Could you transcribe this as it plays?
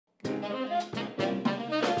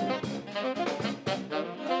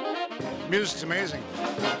Music's amazing.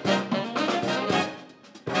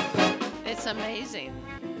 It's amazing.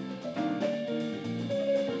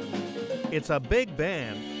 It's a big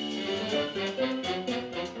band.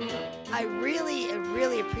 I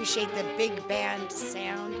really appreciate the big band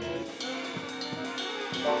sound.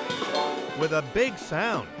 With a big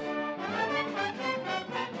sound.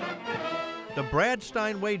 The Brad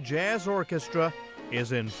Steinway Jazz Orchestra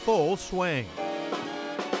is in full swing.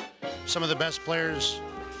 Some of the best players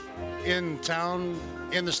in town,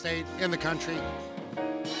 in the state, in the country.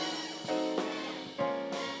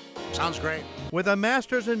 Sounds great. With a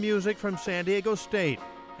master's in music from San Diego State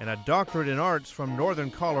and a doctorate in arts from Northern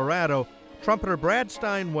Colorado, trumpeter Brad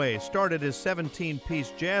Steinway started his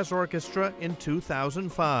 17-piece jazz orchestra in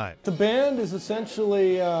 2005. The band is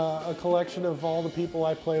essentially a collection of all the people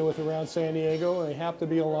I play with around San Diego, and they happen to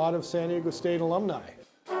be a lot of San Diego State alumni.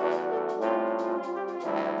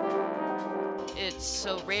 It's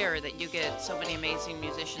so rare that you get so many amazing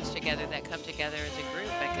musicians together that come together as a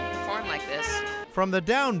group and can perform like this. From the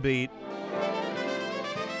downbeat,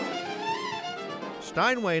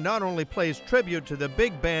 Steinway not only plays tribute to the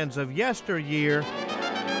big bands of yesteryear,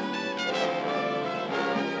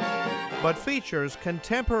 but features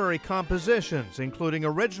contemporary compositions, including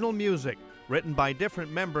original music written by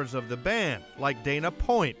different members of the band, like Dana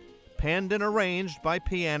Point, penned and arranged by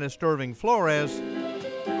pianist Irving Flores,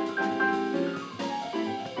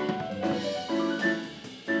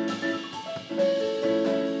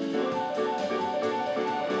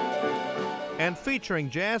 and featuring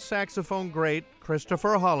jazz saxophone great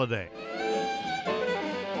Christopher Holliday.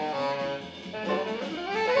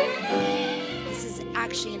 This is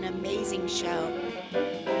actually an amazing show.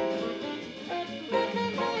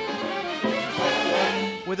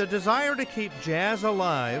 With a desire to keep jazz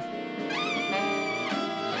alive,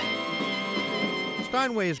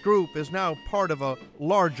 Steinway's group is now part of a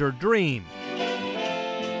larger dream.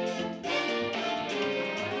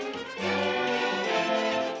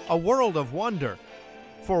 A world of wonder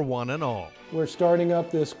for one and all. We're starting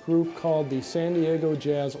up this group called the San Diego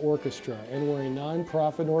Jazz Orchestra, and we're a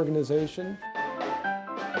non-profit organization.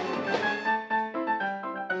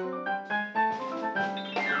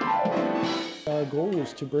 Our goal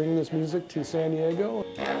is to bring this music to San Diego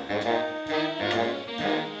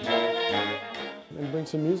and bring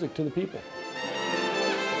some music to the people.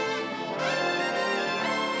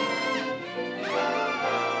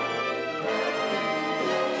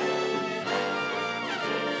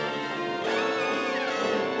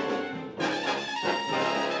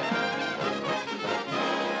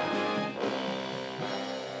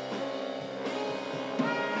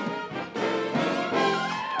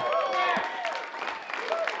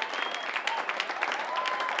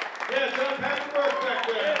 Yeah, John Patrick Burke back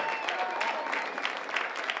there.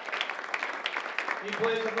 He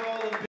plays with all the